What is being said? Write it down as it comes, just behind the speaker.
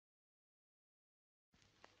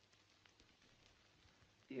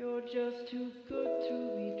You're just too good to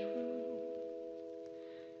be true.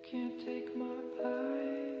 Can't take my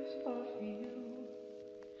eyes off you.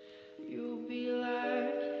 You'll be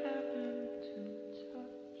like heaven to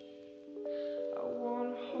touch. I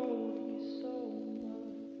wanna hold you so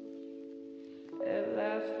much. At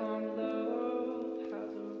last found love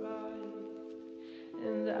has arrived,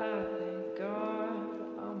 and I thank God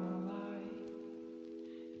I'm alive.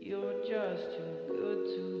 You're just too good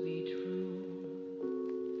to be true.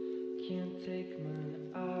 Can't take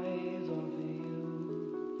my eyes off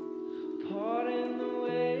you. Pardon the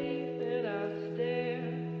way that I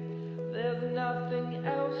stare. There's nothing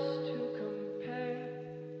else to compare.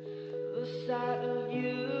 The sight of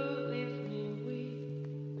you